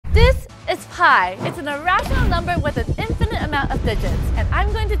is pi. It's an irrational number with an infinite amount of digits, and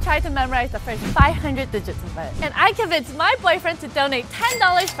I'm going to try to memorize the first 500 digits of it. And I convinced my boyfriend to donate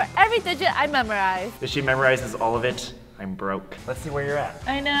 $10 for every digit I memorize. If she memorizes all of it, I'm broke. Let's see where you're at.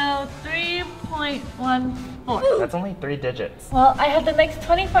 I know, 3.14. That's only 3 digits. Well, I have the next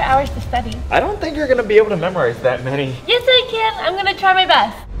 24 hours to study. I don't think you're gonna be able to memorize that many. Yes, I can. I'm gonna try my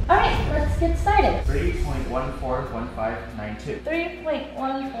best. All right, let's get started. 3.141592.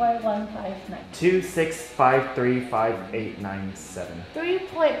 3.141592. 265358997.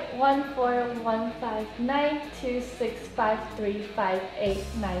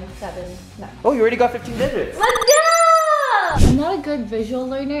 3.14159265358979. Oh, you already got 15 digits. Let's go! I'm not a good visual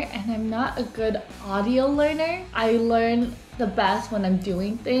learner and I'm not a good audio learner. I learn the best when I'm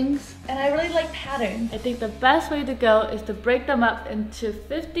doing things. And I really like patterns. I think the best way to go is to break them up into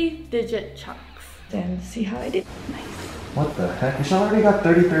 50-digit chunks. Then see how I did. Nice. What the heck? Michelle already got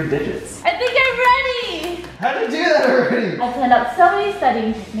 33 digits. I think I'm ready! How did you do that already? I planned out so many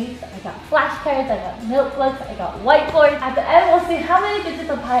studying techniques. I got flashcards, I got notebooks, I got whiteboards. At the end, we'll see how many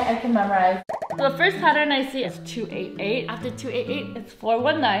digits of pi I can memorize. So the first pattern I see is 288. After 288, it's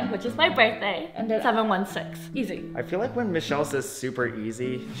 419, which is my birthday, and then 716. Easy. I feel like when Michelle says super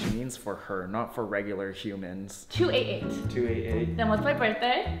easy, she means for her, not for regular humans. 288. 288. Then what's my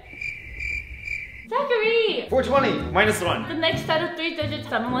birthday? Zachary! 420 minus 1. The next set of 3 digits,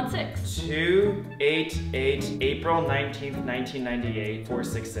 716. 288, April 19th, 1998,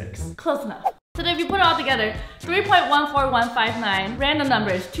 466. Close enough. So then if you put it all together, 3.14159, random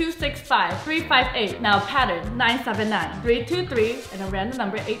numbers 265, 358, now pattern 979, 323, and a random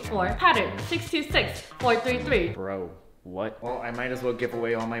number 84, pattern 626, 433. Bro, what? Well, I might as well give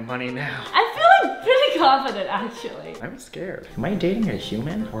away all my money now. I feel like pretty confident actually. I'm scared. Am I dating a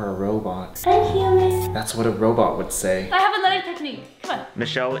human or a robot? I'm human. That's what a robot would say. I have another technique. Come on.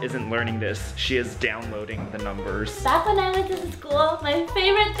 Michelle isn't learning this. She is downloading the numbers. Back when I went to school, my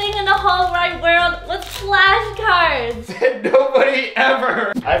favorite thing in the whole wide world was flashcards. Nobody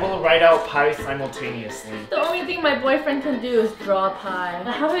ever! I will write out pi simultaneously. The only thing my boyfriend can do is draw a pi.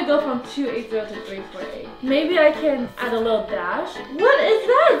 Now how do we go from 280 to 348? Maybe I can add a little dash. What is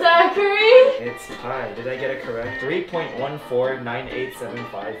that, Zachary? It's pi. Did I get it correct?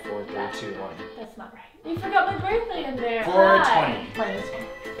 3.1498754321. That's not right. You forgot my birthday in there. 420. Minus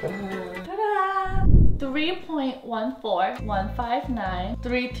 1. Ta-da!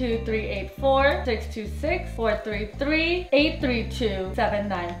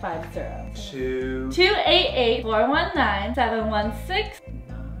 3.14159323846264338327950. 288419716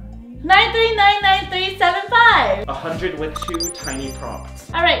 9399375. 100 with 2 tiny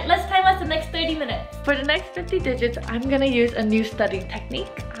prompts. Alright, let's time us the next 30 minutes. For the next 50 digits, I'm gonna use a new studying technique.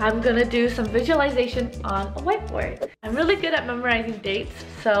 I'm gonna do some visualization on a whiteboard. I'm really good at memorizing dates,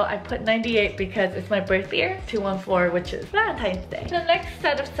 so I put 98 because it's my birth year, 214, which is Valentine's Day. The next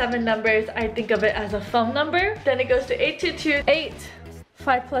set of 7 numbers, I think of it as a phone number. Then it goes to 822, 8.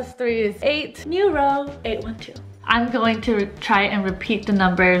 5 plus 3 is 8. New row, 812. I'm going to try and repeat the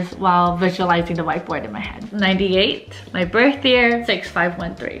numbers while visualizing the whiteboard in my head. 98, my birth year,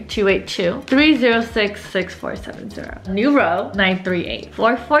 6513, 282, 306, 6470. New row, 938,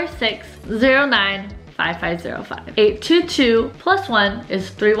 446, 09, 5505. 822 plus 1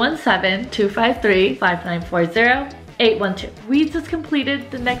 is 317, 253, 5940, 812. We just completed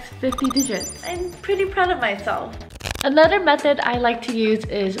the next 50 digits. I'm pretty proud of myself. Another method I like to use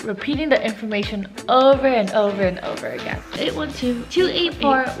is repeating the information over and over and over again. 812,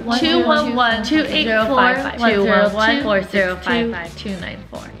 284, 211, 284, 211, 462,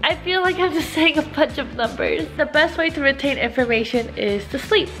 294. I feel like I'm just saying a bunch of numbers. The best way to retain information is to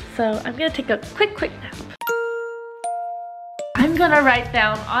sleep. So I'm gonna take a quick nap. I'm gonna write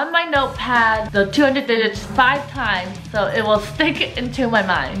down on my notepad the 200 digits 5 times so it will stick into my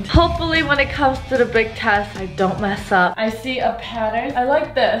mind. Hopefully when it comes to the big test, I don't mess up. I see a pattern. I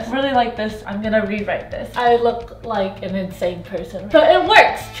like this, really like this. I'm gonna rewrite this. I look like an insane person. So it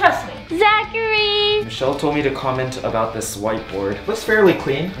works, trust me. Zachary! Michelle told me to comment about this whiteboard. Looks fairly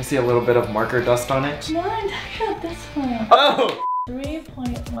clean. I see a little bit of marker dust on it. No, I'm talking about this one. Oh!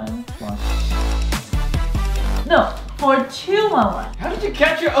 3.14. No, 4211. How did you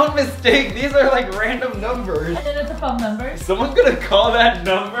catch your own mistake? These are like random numbers. And then it's a phone number. Someone's gonna call that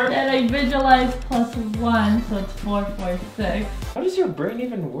number? Then I visualize plus 1, so it's 446. How does your brain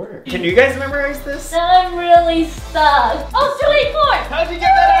even work? Can you guys memorize this? Now I'm really stuck. Oh, 284! How'd you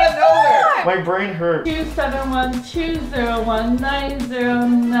get that out of nowhere? My brain hurt.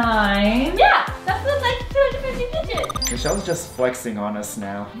 271201909. Yeah, that's the next 250 digits. it. Michelle's just flexing on us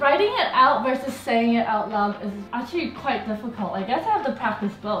now. Writing it out versus saying it out loud is actually quite difficult. I guess I have to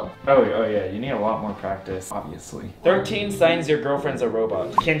practice both. Oh yeah, you need a lot more practice, obviously. 13 signs your girlfriend's a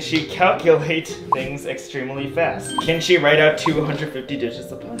robot. Can she calculate things extremely fast? Can she write out 250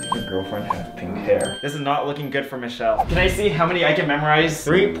 digits of pi? Your girlfriend has pink hair. This is not looking good for Michelle. Can I see how many I can memorize?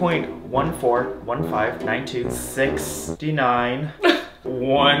 3.14159269.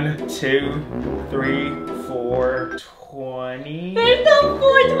 1, 2, 3, 4, 20. There's no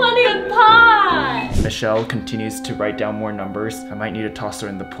 420 on pi! Michelle continues to write down more numbers. I might need to toss her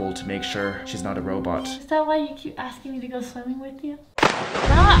in the pool to make sure she's not a robot. Is that why you keep asking me to go swimming with you?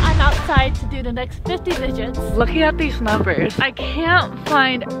 Now I'm outside to do the next 50 digits. Looking at these numbers, I can't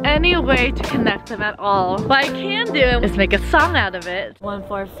find any way to connect them at all. What I can do is make a song out of it. 1,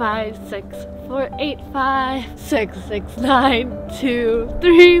 4, 5, 6, 4, 8, 5, 6, 6, 9, 2,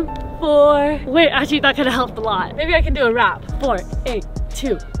 3, 4. Wait, actually that could have helped a lot. Maybe I can do a rap. 4, 8,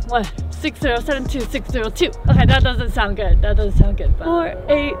 2, 1, 6, 0, 7, 2, 6, 0, 2. Okay, that doesn't sound good. That doesn't sound good. But 4,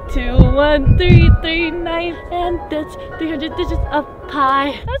 8, 2, 1, 3, 3, 9, and that's 300 digits of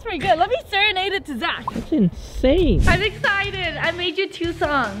pi. That's pretty good. Let me serenade it to Zach. That's insane. I'm excited. I made you 2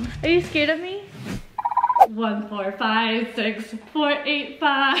 songs. Are you scared of me? 1, 4, 5, 6, 4, 8,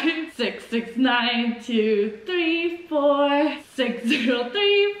 5, 6, 6, 9, 2, 3, 4, 6, 0,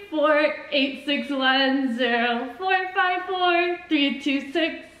 3, 4, 8, 6, 1, 0, 4, 5, 4, 3, 2,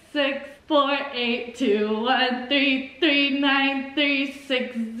 6, 6, 4, 8, 2, 1, 3, 3, 9, 3,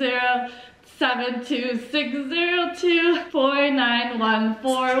 6, 0, 7, 2, 6, 0, 2, 4, 9, 1,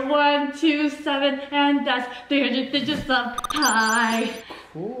 4, 1, 2, 7, and that's 300 digits of pi.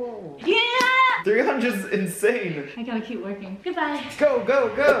 Cool. Yeah! 300 is insane. I gotta keep working. Goodbye. Go, go,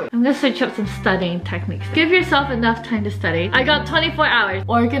 go. I'm gonna switch up some studying techniques. Give yourself enough time to study. I got 24 hours.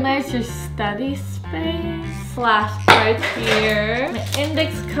 Organize your study space. Flashcards here. My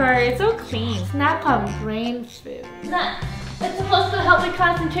index card. It's so clean. Snack on brain food. Nuts. It's supposed to help with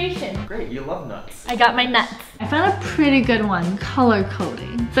concentration. Great, you love nuts. I got my nuts. I found a pretty good one, color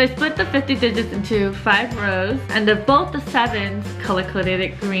coding. So I split the 50 digits into 5 rows, and both the 7s color coded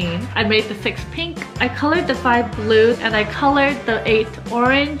it green. I made the 6 pink, I colored the 5 blue, and I colored the 8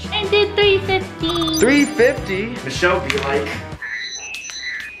 orange, and did 350. 350? Michelle be like...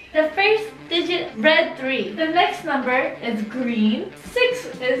 The first digit, red 3. The next number is green. 6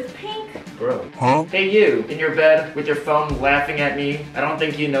 is pink. Bro. Huh? Hey you, in your bed with your phone laughing at me. I don't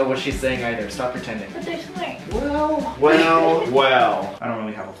think you know what she's saying either. Stop pretending. But they're smart. Well. I don't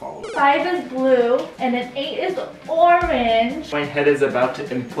really have a follow-up. 5 is blue, and then 8 is orange. My head is about to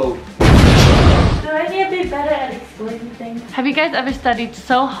implode. Do I need to be better at explaining things? Have you guys ever studied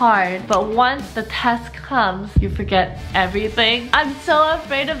so hard, but once the test comes, you forget everything? I'm so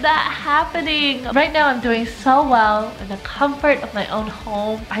afraid of that happening. Right now I'm doing so well in the comfort of my own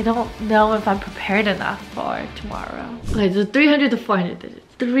home. I don't know if I'm prepared enough for tomorrow. Okay, so 300 to 400 digits.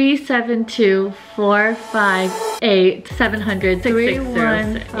 3, 7, 2, 4, 5, 8, 700, 6, 6,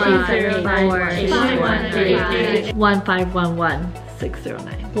 0, 6, 0, 4, 8, 1, 5, 1, 1, 6, 0,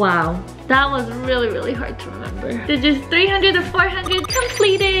 9. Wow, that was really hard to remember. Digits 300 to 400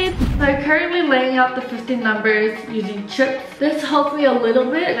 completed. So I'm currently laying out the 50 numbers using chips. This helps me a little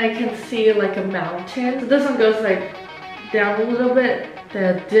bit, and I can see like a mountain. So this one goes like down a little bit,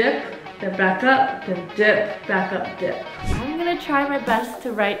 then dip, then back up, then dip, back up, dip. I'm gonna try my best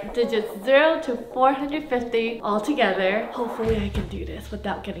to write digits 0 to 450 all together. Hopefully I can do this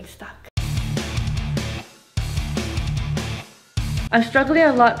without getting stuck. I'm struggling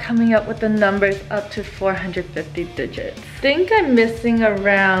a lot coming up with the numbers up to 450 digits. I think I'm missing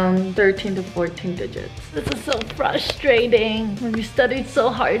around 13 to 14 digits. This is so frustrating when you studied so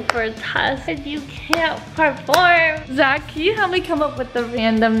hard for a test and you can't perform. Zach, can you help me come up with the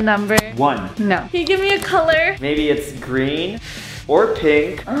random number? 1. No. Can you give me a color? Maybe it's green or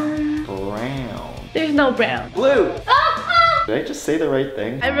pink. Brown. There's no brown. Blue. Did I just say the right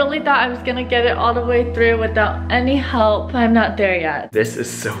thing? I really thought I was gonna get it all the way through without any help, but I'm not there yet. This is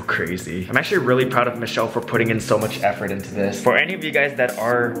so crazy. I'm actually really proud of Michelle for putting in so much effort into this. For any of you guys that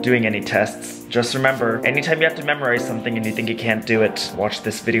are doing any tests, just remember, anytime you have to memorize something and you think you can't do it, watch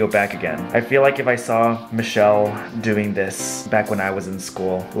this video back again. I feel like if I saw Michelle doing this back when I was in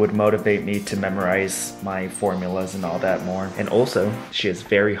school, it would motivate me to memorize my formulas and all that more. And also, she is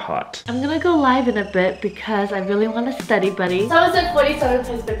very hot. I'm gonna go live in a bit because I really want to study buddy. So I was at 47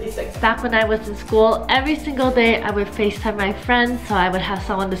 times 56. Back when I was in school, every single day I would FaceTime my friends so I would have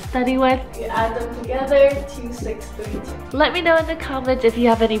someone to study with. You add them together, 2632. Let me know in the comments if you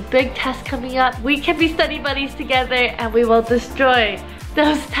have any big tests coming up. We can be study buddies together and we will destroy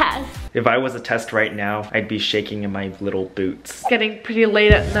those tests. If I was a test right now, I'd be shaking in my little boots. It's getting pretty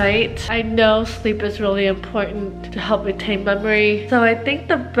late at night. I know sleep is really important to help retain memory, so I think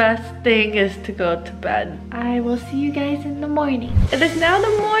the best thing is to go to bed. I will see you guys in the morning. It is now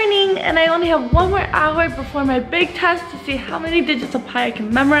the morning and I only have 1 more hour before my big test to see how many digits of pi I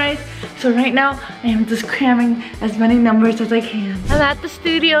can memorize. So right now, I am just cramming as many numbers as I can. I'm at the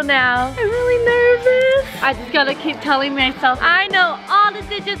studio now. I'm really nervous. I just gotta keep telling myself, I know all the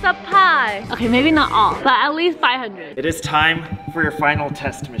digits of pi. Okay, maybe not all, but at least 500. It is time for your final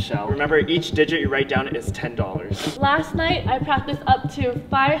test, Michelle. Remember, each digit you write down is $10. Last night, I practiced up to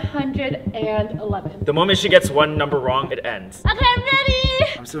 511. The moment she gets one number wrong, it ends. Okay, I'm ready.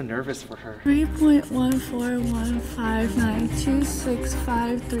 I'm so nervous for her.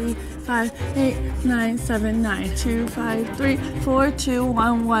 3.1415926535897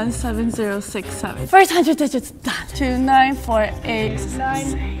 25342117067. First 100 digits done.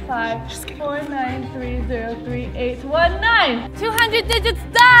 294895493038819. 200 digits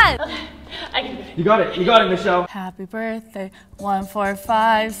done. Okay, I can do it. You got it, Michelle. Happy birthday,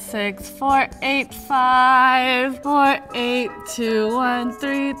 1456485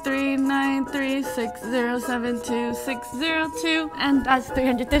 482133936072602, and that's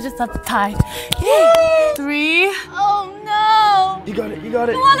 300 digits of pi. Yay! 3. Oh no! You got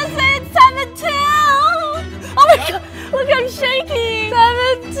it. I want to say it's 72. Oh my god! Look, I'm shaking.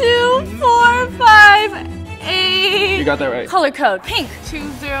 72458. You got that right. Color code: pink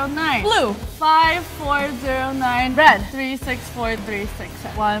 209, blue 5409, red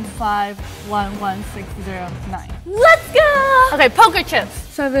 364367 1511609. Let's go! Okay, poker chips.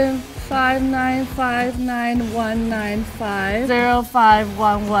 759599195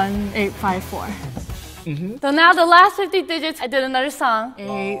 0511854. So now the last 50 digits, I did another song.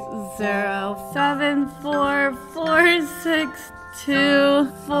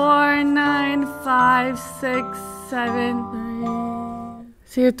 80746249567.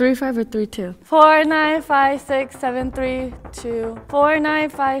 So you're 35 or 32? 4956732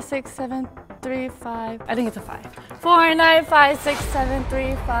 4956735. I think it's a 5.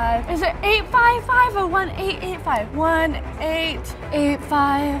 4956735. Is it 855 or 1885?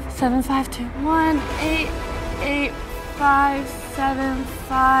 1885752.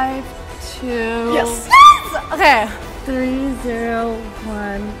 1885752. Yes. Okay.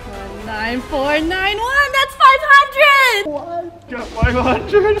 3011949. That's 500. Got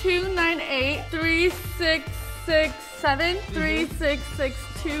 500.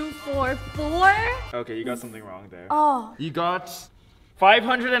 2983667366244. Okay, you got something wrong there. Oh. You got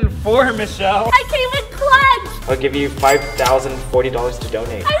 504, Michelle. I came in clutch. I'll give you $5,040 to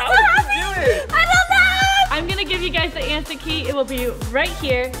donate. I'm so happy. I love that. I'm gonna give you guys the answer key. It will be right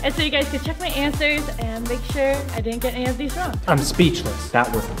here, and so you guys can check my answers and make sure I didn't get any of these wrong. I'm speechless.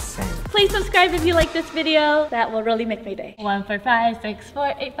 That was insane. Please subscribe if you like this video. That will really make my day.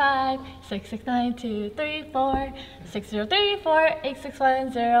 1456485 6692234 6034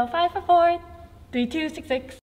 8610544 3266.